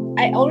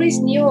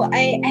knew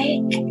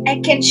I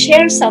can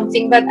share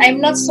something, but I'm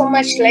not so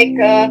much like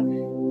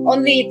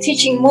only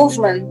teaching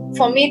movement.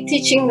 For me,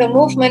 teaching the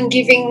movement,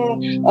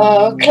 giving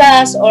a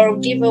class or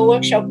give a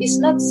workshop is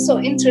not so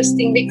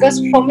interesting, because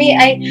for me,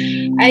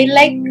 I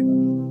like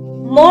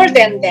more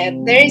than that.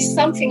 There is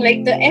something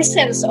like the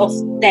essence of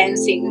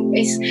dancing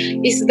is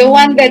the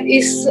one that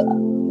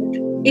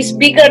is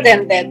bigger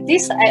than that.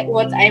 This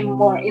what I'm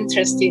more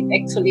interested,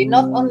 actually,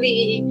 not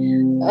only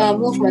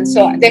movement.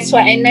 So that's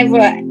why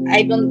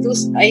I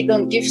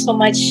don't give so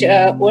much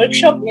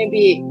workshop.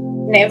 Maybe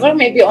never,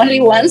 maybe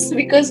only once,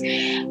 because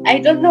I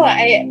don't know.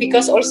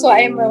 Because also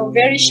I am a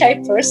very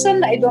shy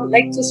person. I don't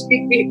like to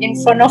speak in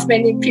front of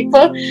many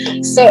people,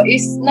 so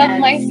it's not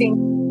my thing.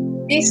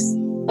 This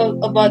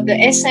about the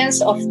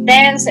essence of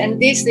dance, and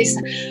this is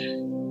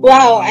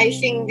wow. I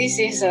think this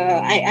is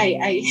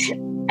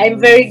I'm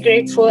very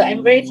grateful.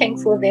 I'm very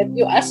thankful that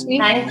you asked me.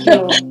 Thank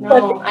you.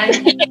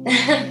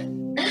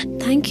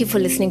 Thank you for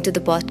listening to the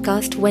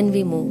podcast When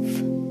We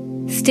Move.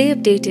 Stay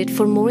updated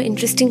for more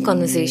interesting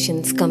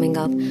conversations coming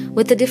up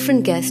with a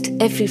different guest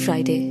every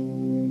Friday.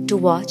 To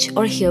watch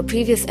or hear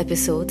previous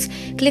episodes,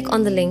 click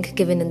on the link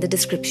given in the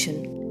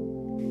description.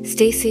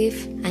 Stay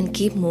safe and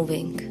keep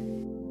moving.